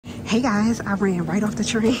Hey guys, I ran right off the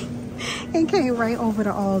train and came right over to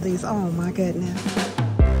Aldi's. Oh my goodness.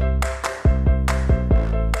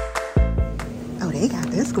 Oh, they got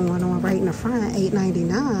this going on right in the front,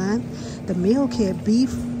 $8.99. The meal kit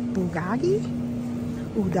beef bulgogi,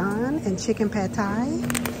 udon, and chicken pad thai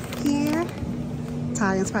here.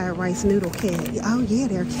 Thai inspired rice noodle kit. Oh yeah,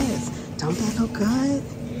 they're kits. Don't that look good?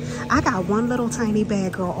 I got one little tiny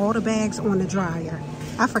bag, girl. All the bags on the dryer.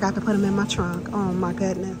 I forgot to put them in my trunk. Oh my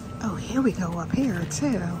goodness. Oh, here we go up here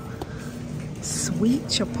too. Sweet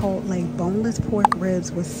chipotle boneless pork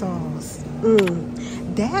ribs with sauce.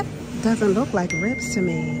 That doesn't look like ribs to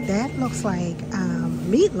me. That looks like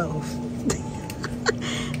meatloaf.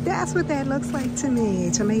 That's what that looks like to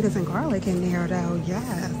me. Tomatoes and garlic in there though.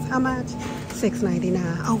 Yes. How much?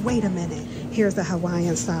 $6.99. Oh, wait a minute. Here's the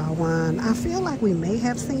Hawaiian style one. I feel like we may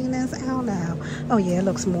have seen this. I don't know. Oh yeah, it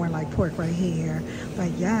looks more like pork right here.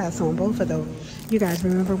 But yes, on both of those. You guys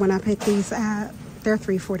remember when I picked these up? They're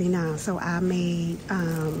 $3.49. So I made,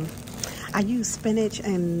 I used spinach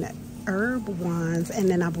and herb ones, and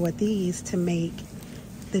then I bought these to make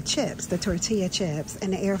the chips, the tortilla chips,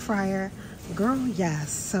 in the air fryer. Girl,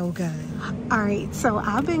 yes, so good. All right, so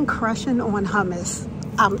I've been crushing on hummus.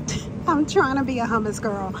 I'm trying to be a hummus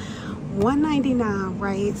girl. $1.99,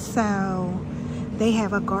 right? So they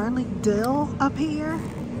have a garlic dill up here,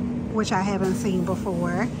 which I haven't seen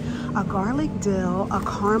before. A garlic dill, a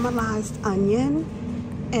caramelized onion,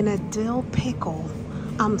 and a dill pickle.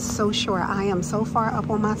 I'm so sure I am so far up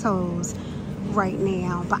on my toes right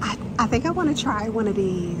now, but I think I want to try one of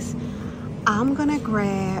these. I'm gonna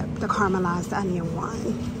grab the caramelized onion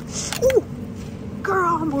one. Ooh, girl,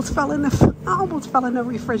 I almost fell in the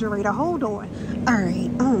refrigerator. Hold on. All right.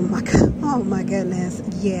 Oh my goodness.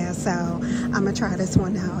 Yeah. So I'm gonna try this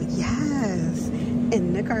one out. Yes.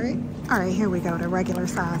 In the cart. All right. Here we go. The regular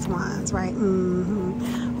size ones, right?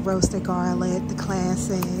 Roasted garlic, the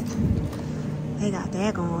classic. They got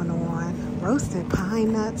that going on. Roasted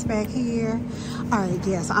pine nuts back here. All right,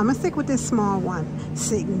 yes, I'm gonna stick with this small one.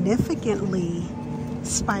 Significantly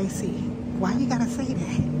spicy. Why you gotta say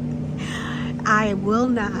that? I will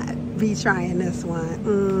not be trying this one.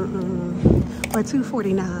 Or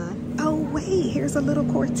 $2.49. Oh wait, here's a little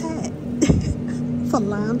quartet.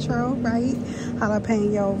 Cilantro, right?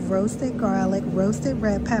 Jalapeno, roasted garlic, roasted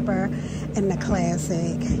red pepper, and the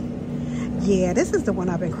classic. Yeah, this is the one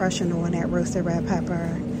I've been crushing on, that roasted red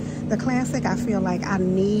pepper. The classic, I feel like I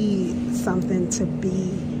need something to be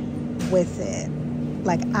with it.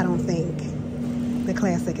 Like, I don't think the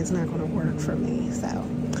classic is not going to work for me. So,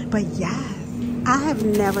 but yes, I have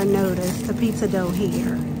never noticed the pizza dough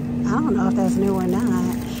here. I don't know if that's new or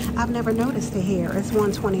not. I've never noticed it here. It's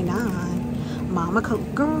 $1.29. Mama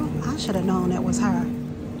Cook, girl, I should have known it was her.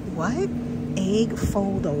 What? Egg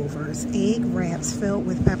foldovers, egg wraps filled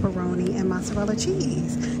with pepperoni and mozzarella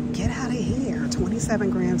cheese. Get out of here. 27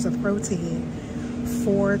 grams of protein,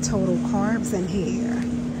 4 total carbs in here.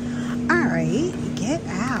 All right, get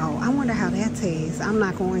out. I wonder how that tastes. I'm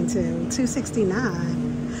not going to.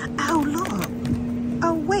 $2.69. Oh, look.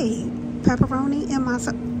 Oh, wait. Pepperoni and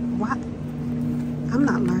mozzarella. What? I'm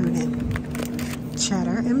not learning.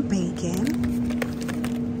 Cheddar and bacon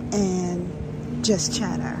and just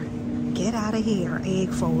cheddar. Get out of here, egg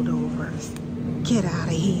foldovers. Get out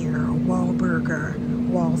of here, Wahlburger,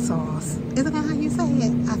 wall sauce. Isn't that how you say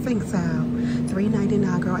it? I think so.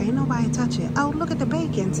 $3.99, girl. Ain't nobody touch it. Oh, look at the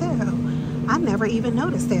bacon, too. I never even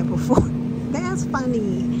noticed that before. That's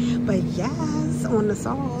funny. But yes, on the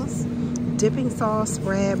sauce. Dipping sauce,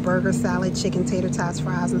 spread, burger, salad, chicken, tater tots,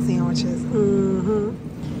 fries, and sandwiches.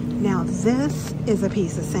 Now, this is a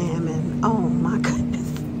piece of salmon. Oh, my goodness.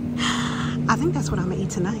 I think that's what I'm going to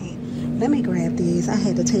eat tonight. Let me grab these. I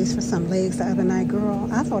had to taste for some legs the other night, girl.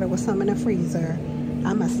 I thought it was some in the freezer.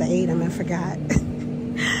 I must have ate them and forgot.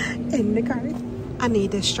 In the cart. I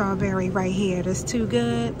need this strawberry right here. That's too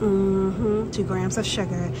good. 2 grams of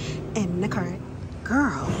sugar in the cart.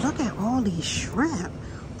 Girl, look at all these shrimp.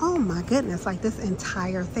 Oh my goodness, like this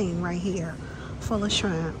entire thing right here full of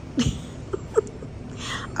shrimp.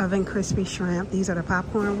 Oven crispy shrimp. These are the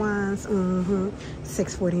popcorn ones.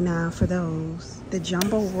 $6.49 for those. The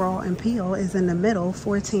jumbo raw and peel is in the middle,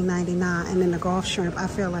 $14.99. And then the Gulf shrimp, I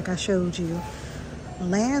feel like I showed you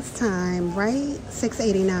last time, right?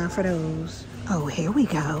 $6.89 for those. Oh, here we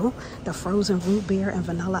go. The frozen root beer and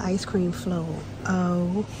vanilla ice cream float.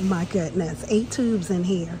 Oh my goodness. 8 tubes in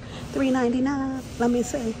here. $3.99. Let me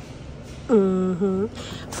see.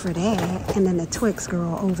 For that. And then the Twix,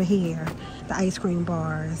 girl, over here. The ice cream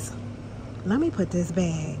bars. Let me put this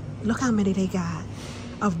bag. Look how many they got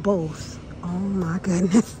of both. Oh my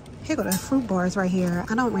goodness. Here go the fruit bars right here.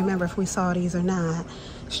 I don't remember if we saw these or not.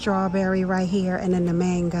 Strawberry right here, and then the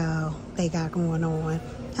mango they got going on.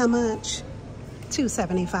 How much?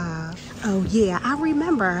 $2.75. Oh yeah, I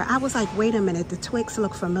remember. I was like, wait a minute, the Twix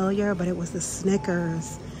look familiar, but it was the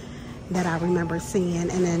Snickers that I remember seeing.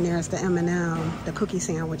 And then there's the M&M, the cookie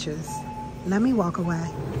sandwiches. Let me walk away.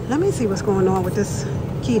 Let me see what's going on with this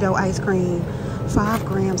keto ice cream. 5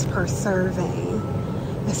 grams per serving.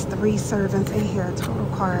 It's 3 servings in here, total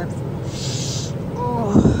carbs.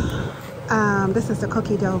 Oh, this is the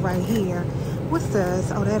cookie dough right here. What's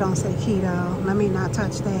this? Oh, that don't say keto. Let me not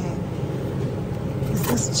touch that. Is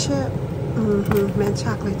this chip? Mint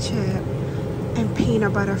chocolate chip and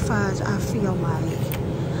peanut butter fudge, I feel like.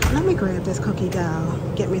 Let me grab this cookie dough.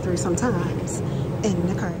 Get me through some times. In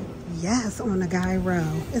the cart. Yes, on the gyro.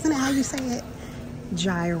 Isn't that how you say it?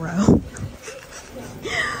 Gyro.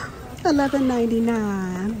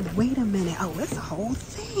 $11.99. Wait a minute. Oh, it's a whole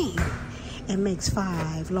thing. It makes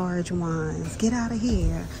 5 large ones. Get out of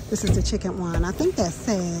here. This is the chicken one. I think that's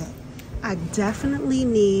sad. I definitely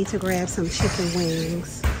need to grab some chicken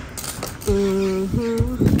wings.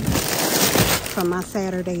 For my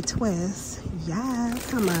Saturday twist. Yes.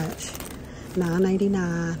 How much?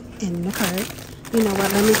 $9.99 in the cart. You know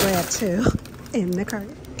what? Let me grab 2 in the cart.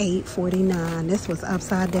 $8.49. This was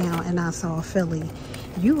upside down, and I saw Philly.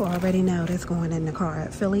 You already know that's going in the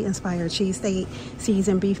cart. Philly inspired cheesesteak,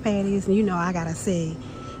 seasoned beef patties. You know I gotta see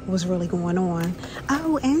what's really going on.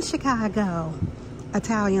 Oh, and Chicago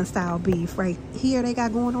Italian style beef right here they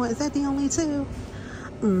got going on. Is that the only 2?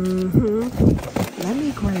 Let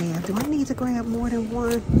me grab. Do I need to grab more than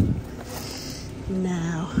 1?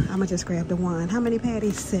 No, I'm gonna just grab the 1. How many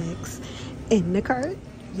patties? 6 in the cart.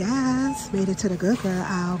 Yes, made it to the good girl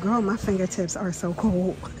aisle. Girl, my fingertips are so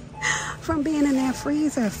cold from being in that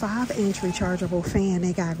freezer. 5-inch rechargeable fan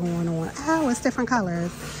they got going on. Oh, it's different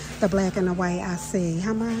colors. The black and the white I see.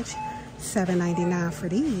 How much? $7.99 for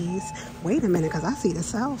these. Wait a minute, because I see the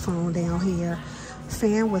cell phone down here.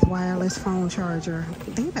 Fan with wireless phone charger.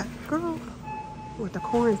 They got, girl, with the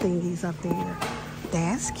corn thingies up there.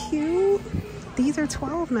 That's cute. These are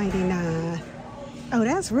 $12.99. Oh,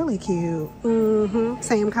 that's really cute.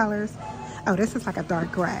 Same colors. Oh, this is like a dark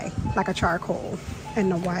gray, like a charcoal, and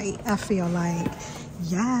the white, I feel like.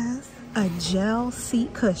 Yes, a gel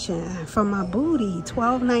seat cushion for my booty,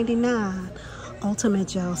 $12.99. Ultimate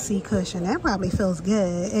gel seat cushion. That probably feels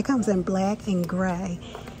good. It comes in black and gray.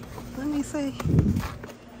 Let me see.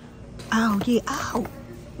 Oh, yeah. Oh,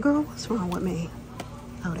 girl, what's wrong with me?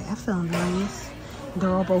 Oh, that feels nice.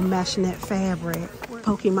 Durable mesh knit fabric.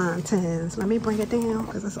 Pokemon tins. Let me bring it down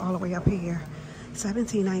because it's all the way up here.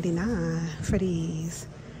 $17.99 for these.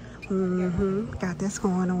 Got this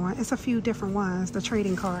going on. It's a few different ones. The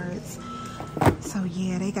trading cards. So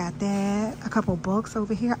yeah, they got that. A couple books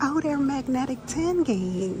over here. Oh, they're magnetic tin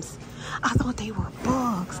games. I thought they were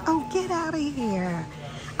books. Oh, get out of here.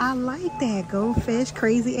 I like that. Go Fish,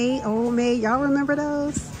 Crazy 8, Old Maid. Y'all remember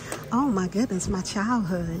those? Oh my goodness, my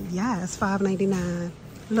childhood. Yes, $5.99.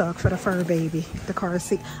 Look, for the fur baby, the car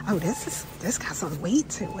seat. Oh, this got some weight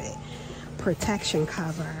to it. Protection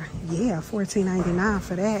cover. Yeah, $14.99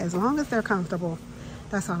 for that. As long as they're comfortable,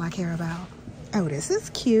 that's all I care about. Oh, this is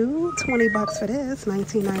cute. 20 bucks for this.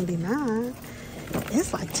 $19.99.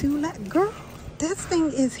 It's like 2 girl, this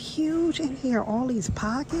thing is huge in here. All these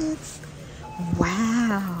pockets.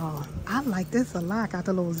 Wow, I like this a lot. Got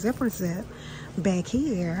the little zipper zip back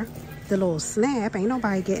here. The little snap. Ain't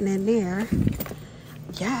nobody getting in there.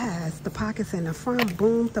 Yes, the pockets in the front.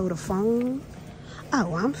 Boom, throw the phone.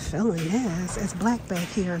 Oh, I'm feeling this. It's black back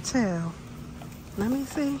here too. Let me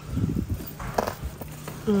see.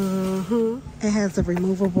 It has a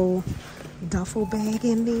removable duffel bag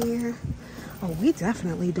in there. Oh, we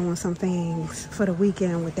definitely doing some things for the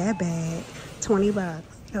weekend with that bag. 20 bucks.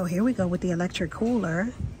 Oh, here we go with the electric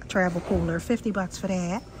cooler. Travel cooler. 50 bucks for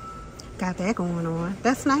that. Got that going on.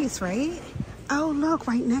 That's nice, right? Oh, look,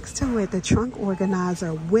 right next to it, the trunk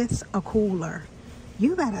organizer with a cooler.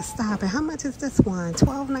 You better stop it. How much is this one?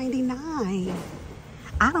 $12.99.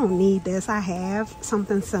 I don't need this. I have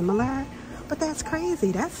something similar, but that's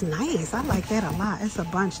crazy. That's nice. I like that a lot. It's a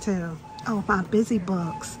bunch too. Oh, my busy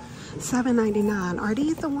books. $7.99. Are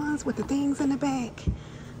these the ones with the things in the back?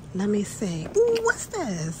 Let me see. Ooh, what's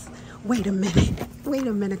this? Wait a minute. Wait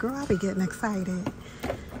a minute, girl. I'll be getting excited.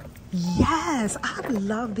 Yes, I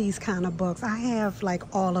love these kind of books. I have like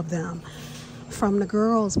all of them. From the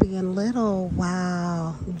girls being little.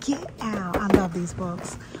 Wow. Get out. I love these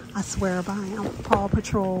books. I swear by them. Paw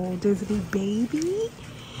Patrol, Disney Baby.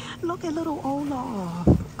 Look at little Olaf.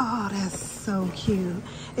 Oh, that's so cute.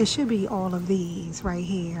 It should be all of these right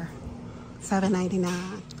here.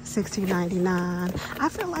 $7.99. $16.99. I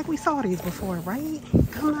feel like we saw these before, right?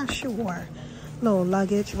 I'm not sure. Little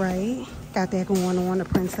luggage, right? Got that going on. The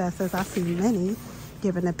princesses. I see Minnie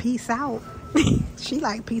giving a peace out. She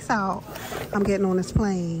like peace out. I'm getting on this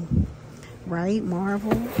plane. Right?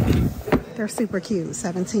 Marvel. They're super cute.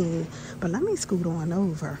 $17. But let me scoot on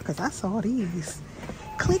over because I saw these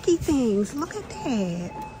clicky things. Look at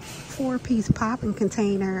that. 4-piece pop a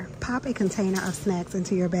container of snacks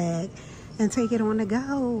into your bag and take it on the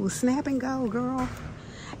go. Snap and go, girl.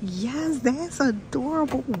 Yes, that's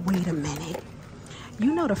adorable. Wait a minute.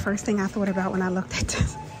 You know the first thing I thought about when I looked at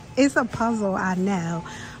this? It's a puzzle, I know.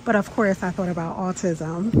 But of course I thought about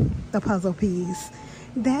autism, the puzzle piece.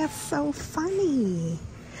 That's so funny.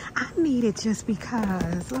 I need it just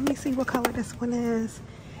because. Let me see what color this one is.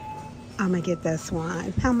 I'm gonna get this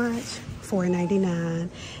one. How much? $4.99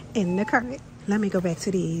 in the cart. Let me go back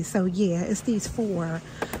to these. So yeah, it's these 4,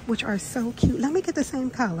 which are so cute. Let me get the same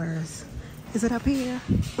colors. Is it up here?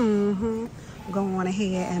 Mm-hmm. Go on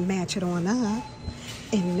ahead and match it on up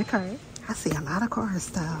in the cart. I see a lot of car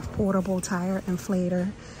stuff. Portable tire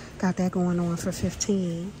inflator. Got that going on for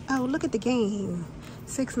 $15. Oh, look at the game.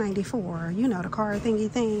 $6.94. You know, the car thingy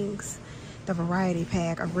things. The variety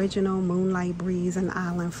pack. Original, Moonlight Breeze, and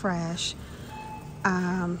Island Fresh.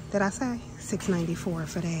 Did I say? $6.94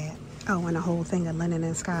 for that. Oh, and a whole thing of Linen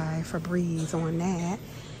and Sky for Breeze on that.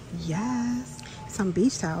 Yes. Some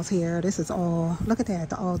beach towels here. This is all, look at that,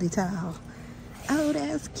 the Aldi towel. Oh,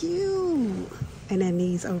 that's cute. And then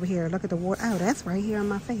these over here, look at the water. Oh, that's right here on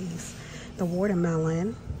my face. The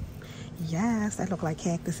watermelon. Yes, that look like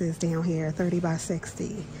cactuses down here. 30 by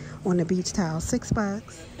 60. On the beach towel,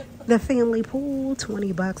 $6. The family pool,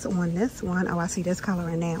 $20 on this one. Oh, I see this color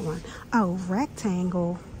in that one. Oh,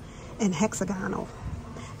 rectangle and hexagonal.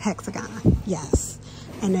 Hexagon, yes.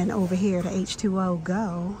 And then over here, the H2O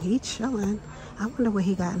Go. He chilling. I wonder what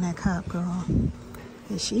he got in that cup, girl.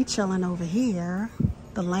 And she chilling over here.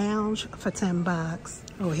 The lounge for $10.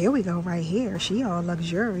 Oh, here we go right here. She all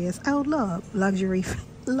luxurious. Oh, look, luxury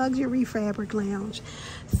fabric lounge,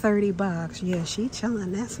 $30. Yeah, she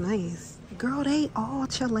chilling. That's nice. Girl, they all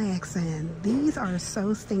chillaxing. These are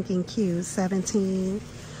so stinking cute. $17.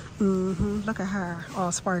 Look at her,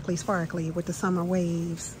 all sparkly, sparkly with the summer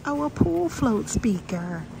waves. Oh, a pool float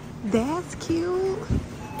speaker. That's cute.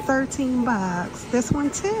 $13. This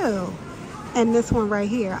one too. And this one right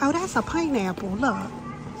here. Oh, that's a pineapple. Look.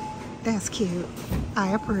 That's cute.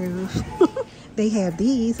 I approve. They have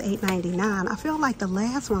these, $8.99. I feel like the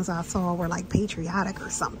last ones I saw were like patriotic or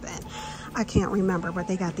something. I can't remember, but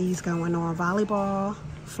they got these going on. Volleyball,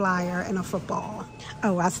 flyer, and a football.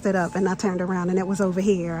 Oh, I stood up and I turned around and it was over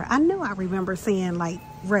here. I knew I remember seeing like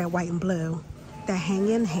red, white, and blue. The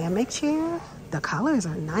hanging hammock chair. The colors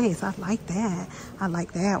are nice. I like that. I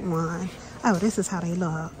like that one. Oh, this is how they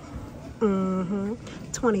look.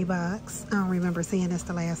 $20. I don't remember seeing this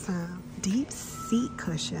the last time. Deep seat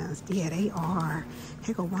cushions. Yeah, they are.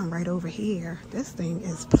 Here go one right over here. This thing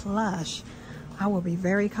is plush. I will be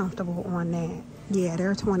very comfortable on that. Yeah,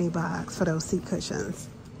 they're $20 for those seat cushions.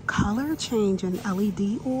 Color changing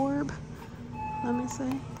LED orb. Let me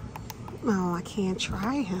see. Oh, I can't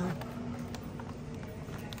try him.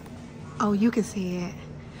 Oh, you can see it.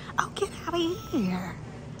 Oh, get out of here.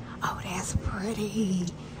 Oh, that's pretty.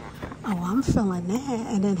 Oh, I'm feeling that.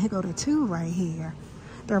 And then here go the 2 right here.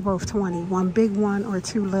 They're both 20. One big one or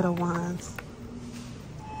 2 little ones.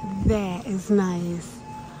 That is nice.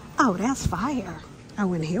 Oh, that's fire.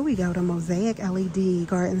 Oh, and here we go. The mosaic LED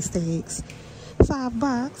garden stakes.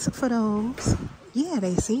 $5 for those. Yeah,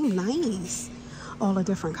 they seem nice. All the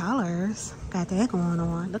different colors. Got that going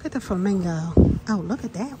on. Look at the flamingo. Oh, look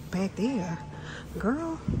at that back there.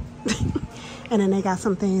 Girl. And then they got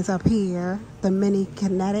some things up here. The mini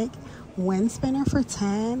kinetic wind spinner for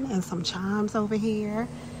 $10. And some chimes over here.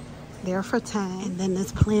 They're for $10. And then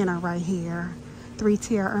this planner right here.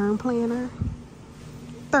 3-tier urn planner.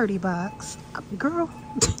 $30. Girl,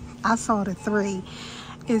 I saw the 3.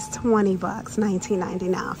 It's $20.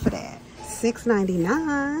 $19.99 for that.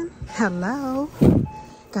 $6.99. Hello.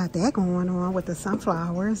 Got that going on with the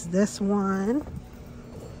sunflowers. This one.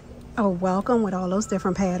 Oh, welcome with all those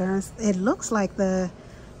different patterns. It looks like the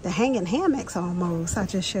hanging hammocks almost I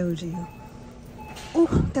just showed you. Oh,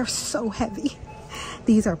 they're so heavy.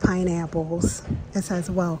 These are pineapples. It says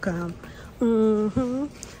welcome. Oh,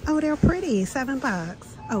 they're pretty. $7.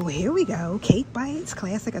 Oh, here we go. Cake bites,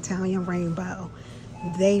 classic Italian rainbow.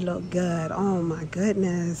 They look good. Oh my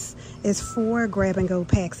goodness. It's 4 grab-and-go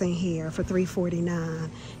packs in here for $3.49.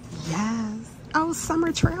 Yes. Oh,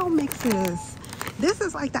 summer trail mixes. This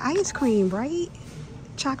is like the ice cream, right?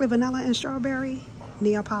 Chocolate, vanilla, and strawberry.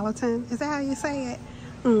 Neapolitan. Is that how you say it?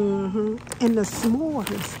 And the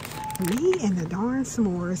s'mores. Me and the darn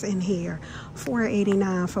s'mores in here.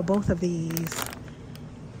 $4.89 for both of these.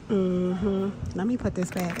 Let me put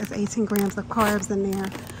this back. It's 18 grams of carbs in there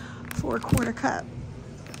for a quarter cup.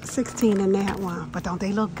 16 in that one. But don't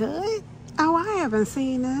they look good? Oh, I haven't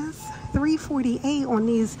seen this. $3.48 on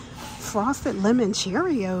these frosted lemon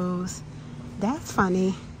Cheerios. That's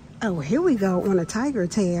funny. Oh, here we go on a tiger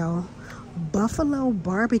tail. Buffalo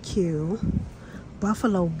barbecue,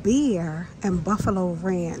 buffalo beer, and buffalo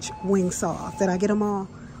ranch wing sauce. Did I get them all?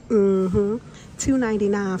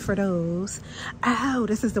 $2.99 for those. Oh,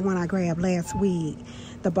 this is the one I grabbed last week.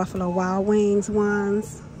 The Buffalo Wild Wings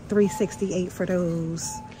ones. $3.68 for those.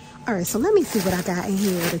 All right, so let me see what I got in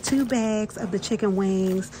here. The 2 bags of the chicken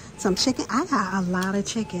wings. Some chicken. I got a lot of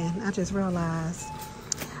chicken. I just realized.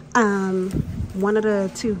 One of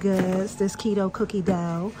the 2 goods, this keto cookie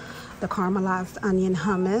dough, the caramelized onion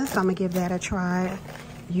hummus. I'm gonna give that a try.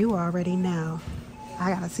 You already know.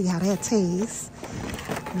 I gotta see how that tastes.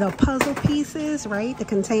 The puzzle pieces, right? The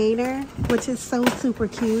container, which is so super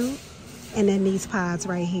cute. And then these pods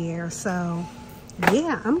right here. So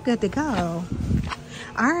yeah, I'm good to go.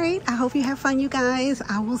 All right, I hope you have fun, you guys.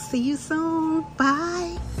 I will see you soon.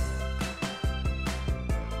 Bye.